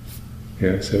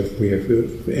 So if we have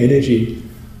energy,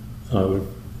 I would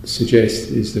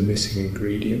suggest is the missing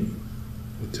ingredient,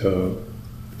 the term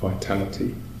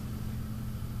vitality.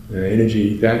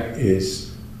 Energy, that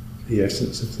is the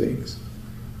essence of things.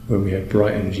 When we have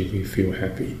bright energy, we feel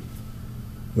happy.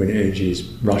 When energy is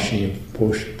rushing and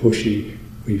pushy,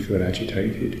 we feel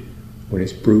agitated. When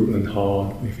it's brutal and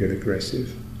hard, we feel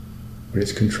aggressive. When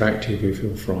it's contracted, we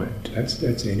feel frightened.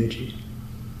 That's energy.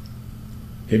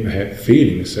 It may have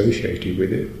feeling associated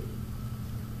with it.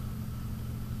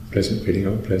 Pleasant feeling,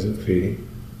 unpleasant feeling.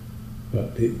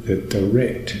 But the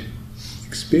direct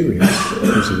experience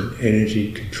is an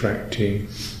energy contracting,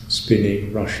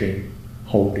 spinning, rushing,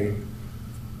 holding.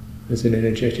 There's an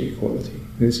energetic quality.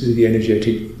 And this is the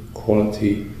energetic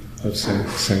quality of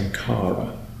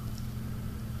sankhara,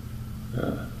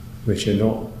 which are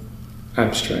not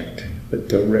abstract but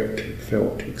direct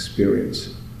felt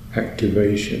experience,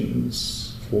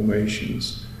 activations,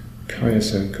 formations. Kaya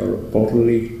sankhara,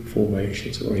 bodily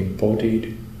formations or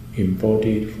embodied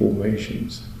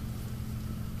formations.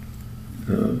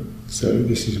 So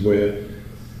this is where,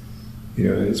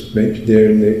 it's mentioned there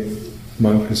in the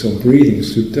Mindfulness on Breathing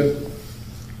Sutta.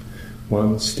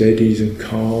 One steadies and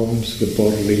calms the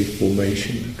bodily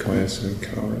formation, kaya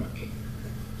sankhara.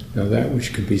 Now that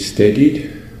which can be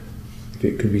steadied, if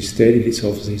it can be steadied, it's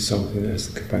obviously something that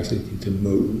has the capacity to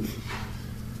move.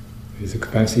 If there's a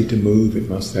capacity to move, it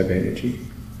must have energy.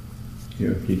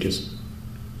 If you just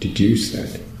deduce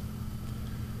that.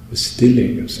 The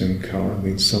stilling of sankhara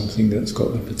means something that's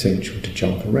got the potential to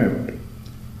jump around.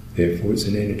 Therefore it's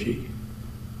an energy.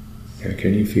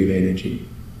 Can you feel energy?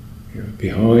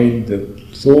 Behind the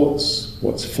thoughts,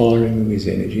 what's firing them is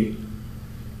energy.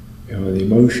 Behind the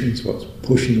emotions, what's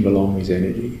pushing them along is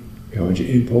energy. Behind your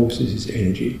impulses is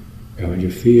energy. Behind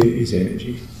your fear is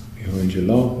energy. Behind your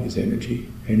love is energy.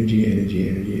 Energy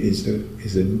is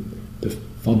the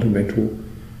fundamental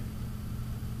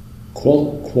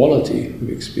quality of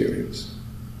experience.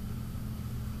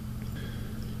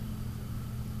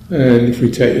 And if we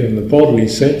take it in the bodily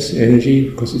sense, energy,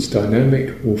 because it's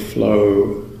dynamic, will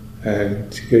flow,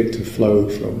 and to get it to flow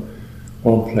from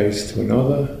one place to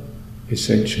another,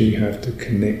 essentially you have to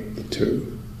connect the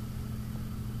two.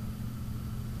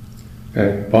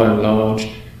 And by and large,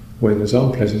 when there's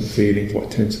unpleasant feelings,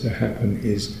 what tends to happen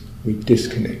is we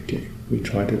disconnect it. We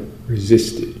try to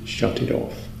resist it, shut it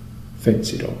off,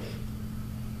 fence it off.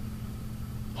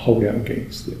 hold out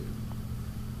against it.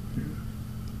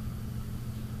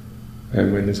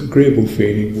 And when there's agreeable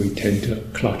feeling, we tend to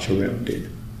clutch around it.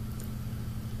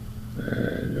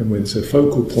 And when it's a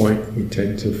focal point, we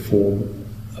tend to form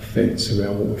a fence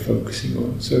around what we're focusing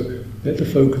on. So let the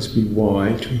focus be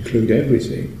wide to include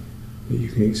everything that you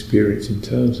can experience in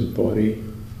terms of body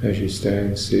as you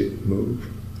stand, sit, move.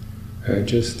 And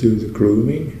just do the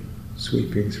grooming,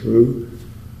 sweeping through,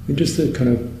 in just a kind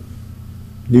of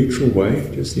neutral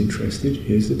way, just interested.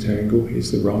 Here's the tangle,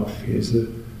 here's the rough, here's the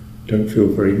don't feel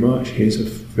very much, here's a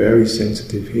very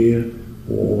sensitive here,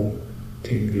 warm,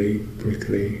 tingly,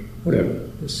 prickly, whatever.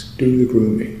 Just do the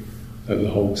grooming of the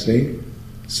whole thing.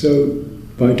 So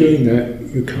by doing that,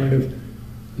 you're kind of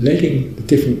letting the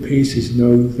different pieces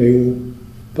know they all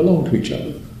belong to each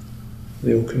other.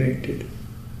 They're all connected.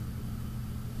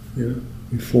 You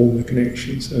form the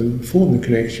connections, and form the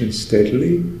connections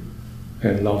steadily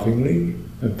and lovingly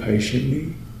and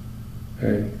patiently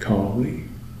and calmly,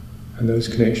 and those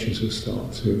connections will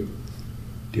start to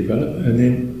develop. And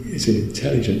then it's an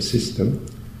intelligent system.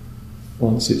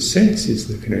 Once it senses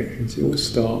the connections, it will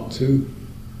start to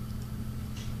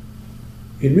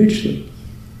enrich them.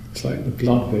 It's like the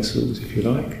blood vessels, if you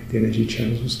like. The energy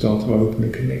channels will start to open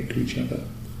and connect to each other.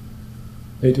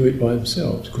 They do it by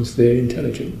themselves because they're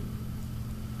intelligent.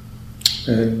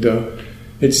 And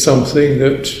it's something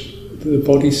that the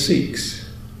body seeks.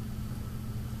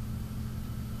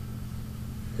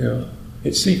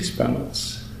 It seeks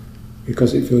balance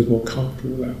because it feels more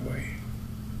comfortable that way.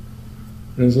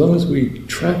 And as long as we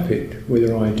trap it with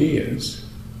our ideas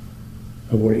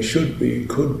of what it should be and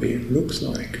could be and looks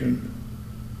like and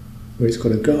where it's got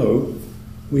to go,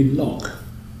 we lock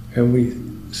and we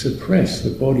suppress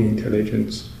the body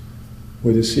intelligence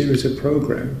with a series of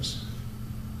programs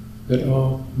that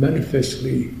are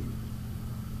manifestly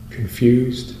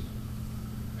confused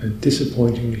and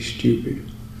disappointingly stupid.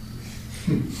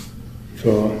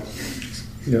 For,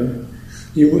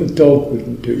 a dog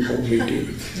wouldn't do what we do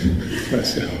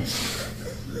ourselves.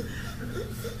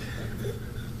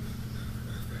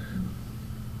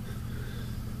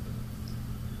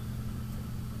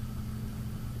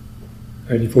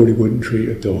 And you probably wouldn't treat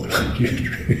a dog like you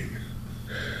treat.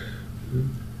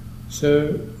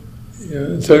 So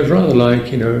it's rather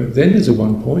like, then there's a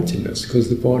one-pointedness, because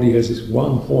the body has this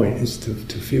one point, is to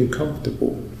feel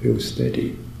comfortable, feel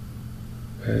steady.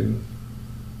 And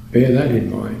bear that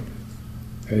in mind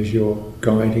as your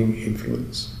guiding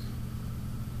influence.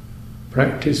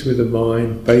 Practice with a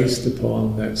mind based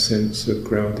upon that sense of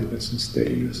groundedness and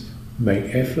steadiness.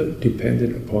 Make effort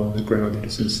dependent upon the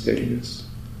groundedness and steadiness.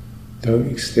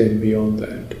 Don't extend beyond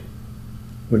that.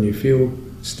 When you feel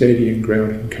steady and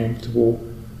grounded and comfortable,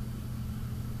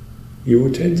 you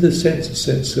will tend to sense a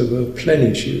sense of a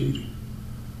plenitude.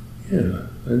 And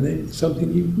then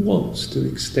something you want to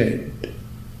extend,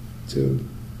 to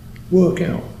work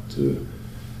out, to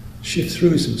shift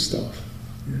through some stuff.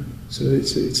 So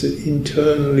it's an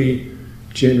internally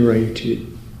generated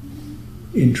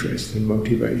interest and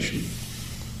motivation.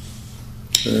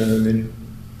 And then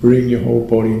bring your whole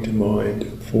body into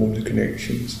mind, form the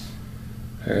connections,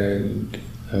 and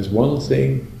as one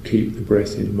thing, keep the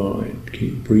breath in mind,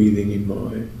 keep breathing in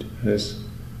mind,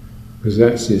 because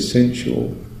that's the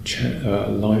essential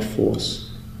life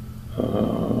force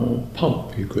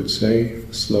pump, you could say,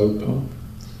 a slow pump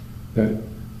that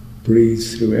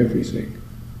breathes through everything.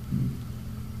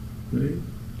 Right?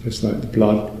 Just like the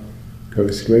blood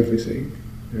goes through everything,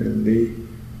 and the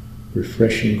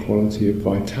refreshing quality of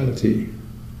vitality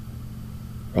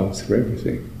runs through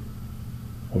everything,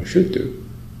 or should do,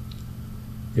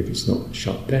 if it's not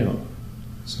shut down.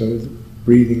 So the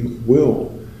breathing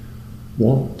will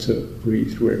want to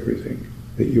breathe through everything,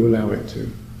 that you allow it to.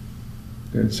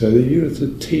 And so that you have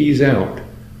to tease out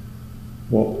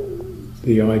what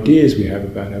the ideas we have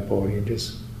about our body and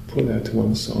just put that to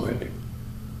one side.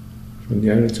 From the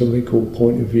anatomical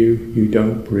point of view, you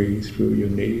don't breathe through your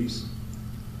knees,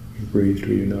 you breathe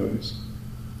through your nose.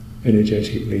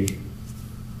 Energetically,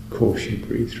 of course you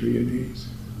breathe through your knees,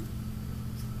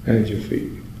 and your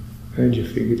feet, and your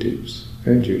fingertips,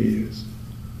 and your ears,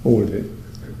 all of it.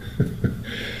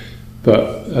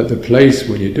 But at the place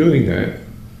when you're doing that,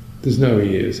 there's no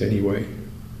ears anyway,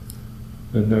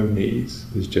 and no knees.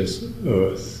 There's just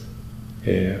earth,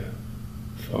 air,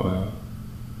 fire,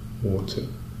 water,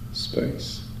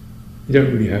 space. You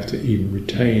don't really have to even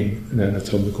retain an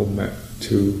anatomical map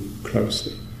too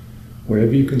closely.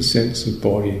 Wherever you can sense the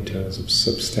body in terms of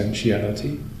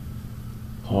substantiality,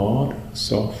 hard,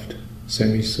 soft,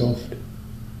 semi-soft,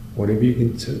 whatever you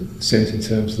can sense in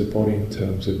terms of the body in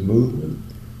terms of movement,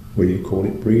 whether you call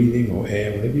it breathing or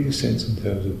air, whatever you sense in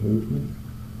terms of movement,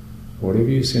 Whatever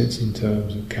you sense in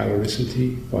terms of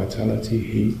caloricity, vitality,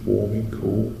 heat, warming,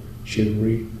 cool,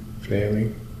 shivery,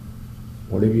 flaring,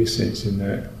 whatever you sense in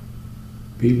that,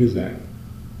 be with that.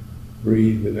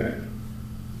 Breathe with that.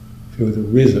 Feel the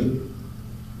rhythm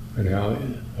and how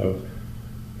of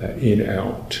that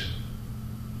in-out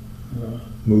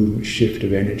movement, shift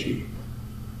of energy.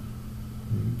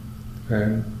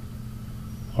 And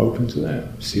open to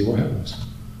that. See what happens.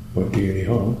 Won't do you any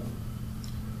harm.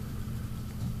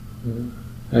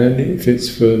 And if it's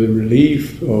for the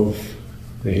relief of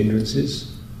the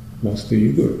hindrances, must do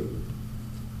you good.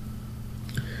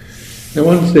 Now,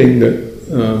 one thing that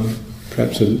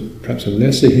perhaps a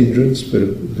lesser hindrance, but a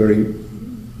very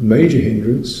major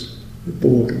hindrance,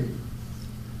 boredom.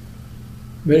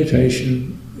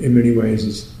 Meditation, in many ways,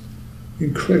 is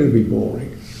incredibly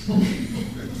boring.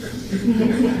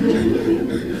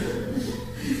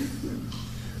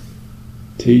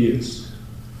 Tedious.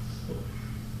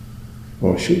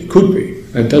 Or could be,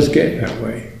 and does get that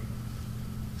way.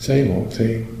 Same old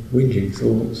thing, whinging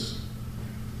thoughts.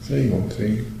 Same old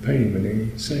thing, pain in the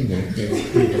knee, same old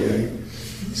thing,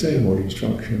 same old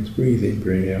instructions, breathe in,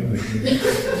 breathe out,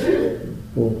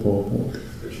 pour.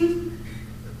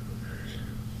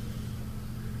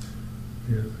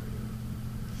 Yeah.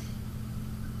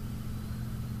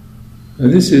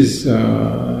 And this is,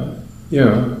 bear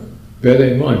that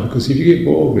in mind, because if you get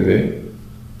bored with it,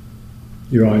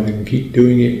 you're either going to keep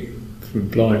doing it from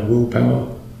blind willpower,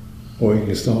 or you're going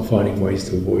to start finding ways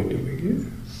to avoid doing it.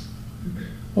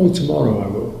 Oh, tomorrow I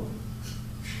will.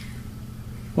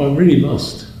 Well, I really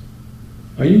must.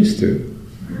 I used to.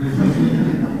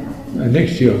 And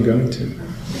next year I'm going to.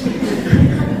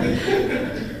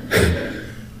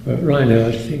 But right now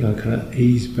I think I'll kind of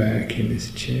ease back in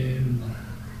this chair.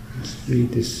 Let's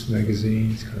read this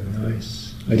magazine, it's kind of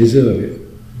nice. I deserve it.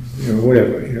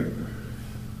 Whatever,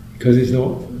 Because it's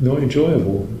not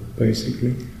enjoyable,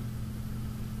 basically.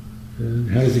 And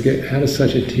how does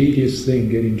such a tedious thing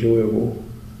get enjoyable?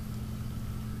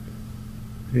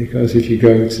 Because if you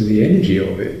go to the energy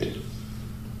of it,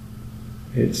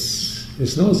 it's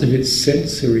not as if it's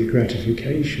sensory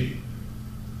gratification,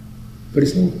 but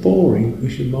it's not boring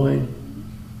because your mind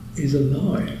is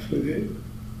alive with it.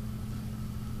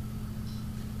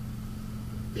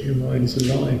 Your mind is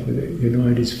alive with it. Your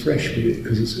mind is fresh with it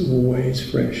because it's always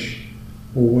fresh.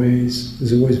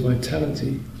 There's always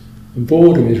vitality. And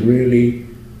boredom is really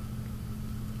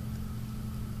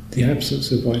the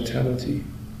absence of vitality.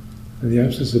 And the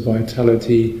absence of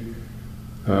vitality,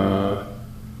 bodily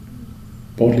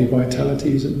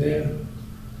vitality isn't there,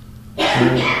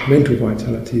 mental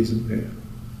vitality isn't there.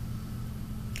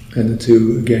 And the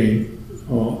two, again,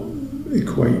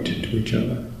 equate to each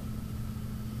other.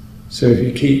 So if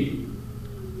you keep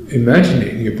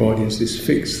imagining your body as this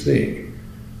fixed thing,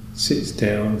 sits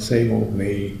down, same old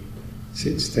me,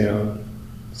 sits down,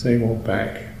 same old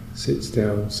back, sits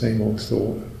down, same old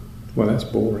thought, well, that's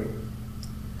boring.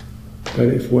 But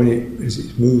if as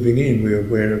it's moving in, we're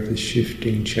aware of the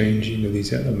shifting, changing of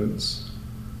these elements,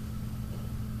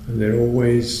 and they're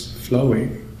always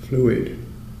flowing, fluid,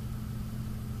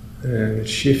 and it's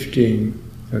shifting,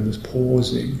 and there's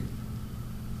pausing.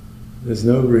 There's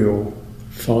no real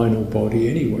final body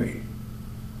anyway.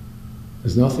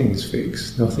 There's nothing's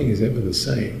fixed, nothing is ever the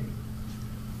same.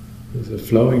 There's a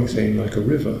flowing thing like a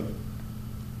river,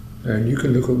 and you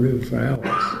can look at a river for hours.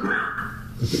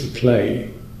 Look at the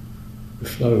play, the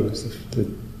flows,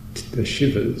 the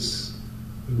shivers,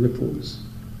 the ripples,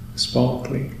 the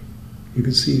sparkling. You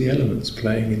can see the elements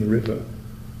playing in the river,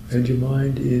 and your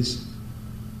mind is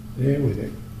there with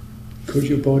it. Could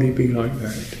your body be like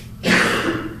that?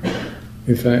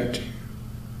 In fact,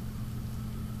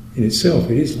 in itself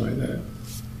it is like that.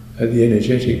 At the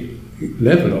energetic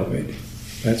level of it,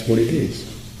 that's what it is.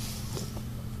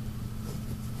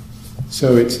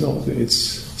 So it's not that it's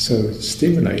so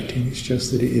stimulating, it's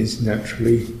just that it is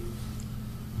naturally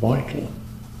vital.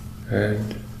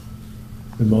 And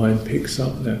the mind picks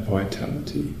up that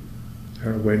vitality,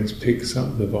 our awareness picks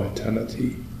up the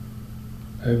vitality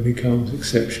and becomes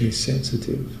exceptionally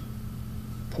sensitive,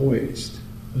 poised,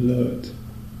 alert,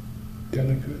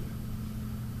 delicate.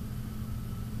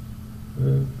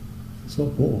 It's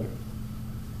not bored.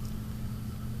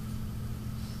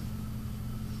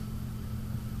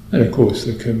 And of course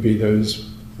there can be those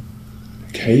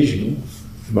occasional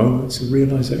moments of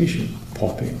realization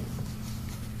popping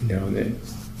now and then.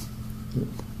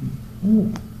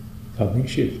 Oh, something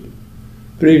shift.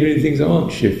 But even if things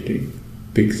aren't shifting,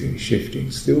 big things shifting,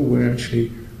 still we're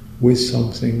actually with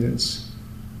something that's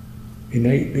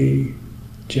innately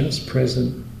just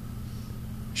present,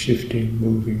 shifting,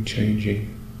 moving, changing,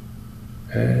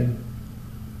 and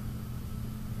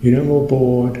You're no more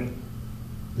bored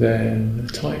than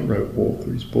a tightrope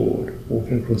walker is bored,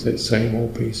 walking across that same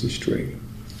old piece of string.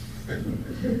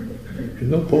 You're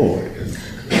not bored.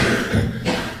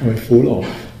 Or fall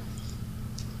off.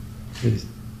 It's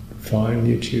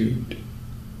finely attuned.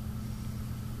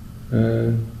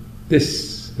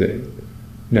 This then,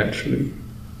 naturally,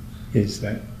 is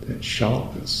that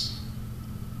sharpness,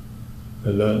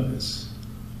 alertness,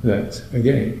 that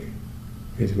again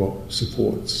is what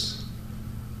supports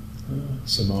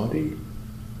samadhi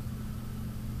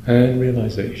and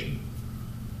realization.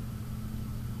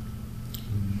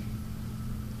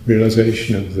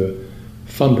 Realization of the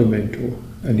fundamental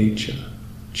anicca,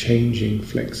 changing,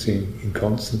 flexing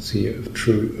inconstancy of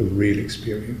real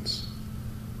experience.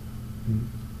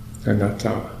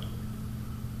 Anatta,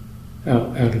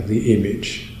 out of the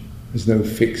image. There's no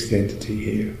fixed entity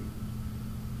here.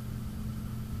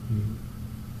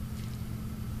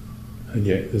 And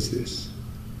yet there's this.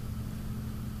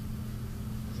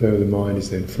 So the mind is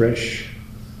then fresh,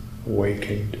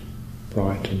 awakened,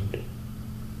 brightened,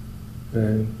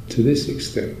 and to this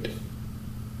extent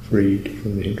freed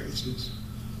from the hindrances.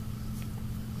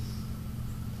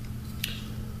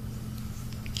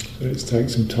 So let's take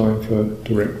some time for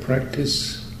direct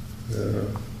practice.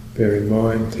 Bear in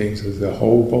mind things of the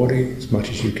whole body as much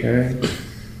as you can,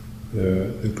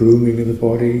 the grooming of the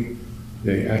body,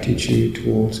 the attitude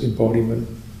towards embodiment,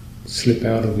 slip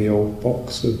out of the old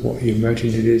box of what you imagine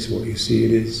it is, what you see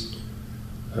it is,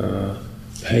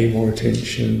 pay more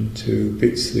attention to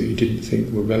bits that you didn't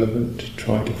think were relevant,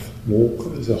 try to walk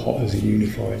as a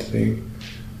unified thing,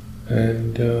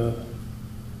 and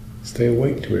stay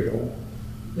awake to it all.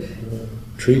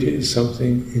 Treat it as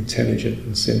something intelligent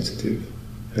and sensitive,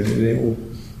 and it will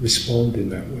respond in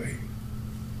that way.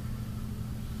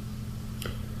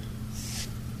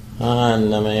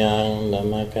 Namayang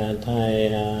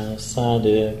namakataya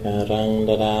sadhu karang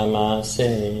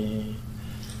daramase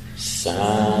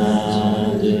sadhu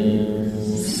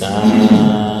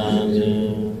sadhu